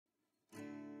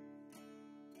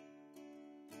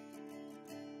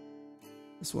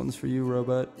This one's for you,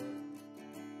 Robot.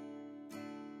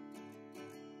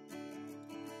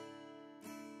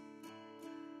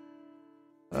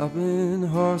 Up in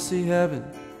horsey heaven,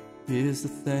 here's the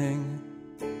thing.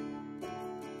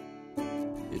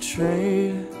 You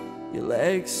trade your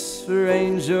legs for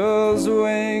angels'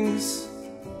 wings.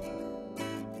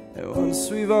 And once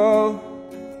we've all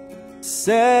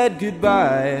said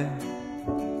goodbye,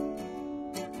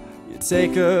 you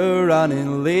take a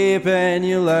running leap and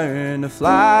you learn to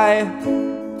fly.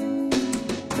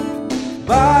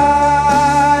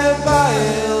 Bye,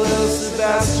 bye, little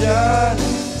Sebastian.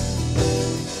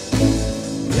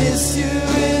 Miss you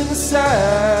in the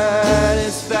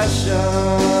satisfaction.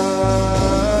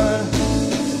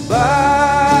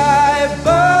 Bye,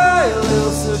 bye,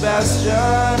 little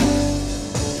Sebastian.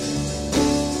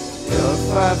 You're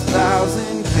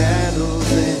 5,000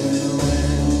 candles in the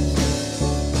wind.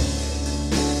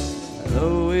 I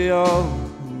know we all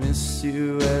miss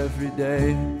you every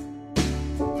day.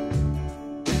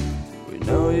 We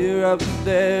know you're up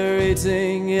there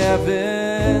eating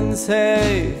heaven's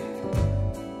hay.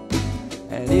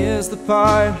 And here's the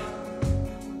part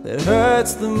that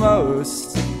hurts the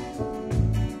most.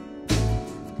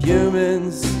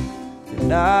 Humans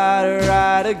cannot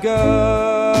ride a ghost.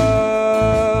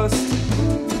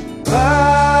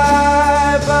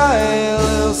 Bye, bye,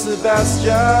 little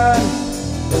Sebastian.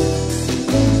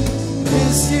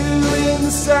 Miss you in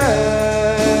the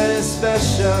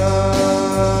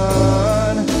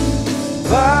satisfaction.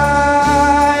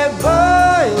 Bye,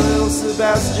 bye, little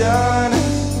Sebastian.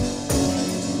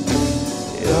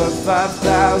 You're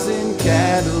 5,000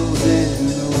 candles in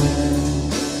the wind.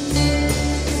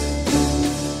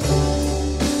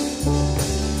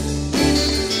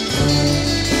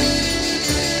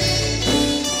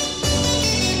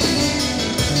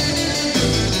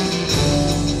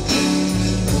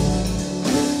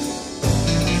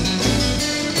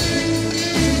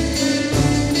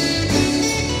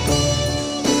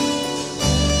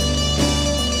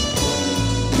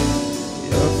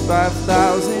 You're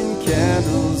 5,000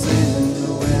 candles in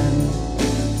the wind.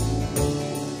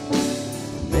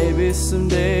 Maybe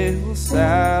someday we'll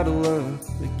saddle up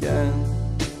again.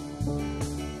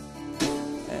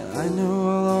 And I know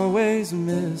I'll always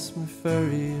miss my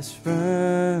furriest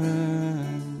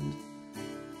friend.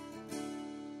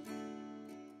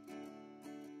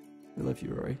 We love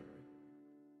you, Rory.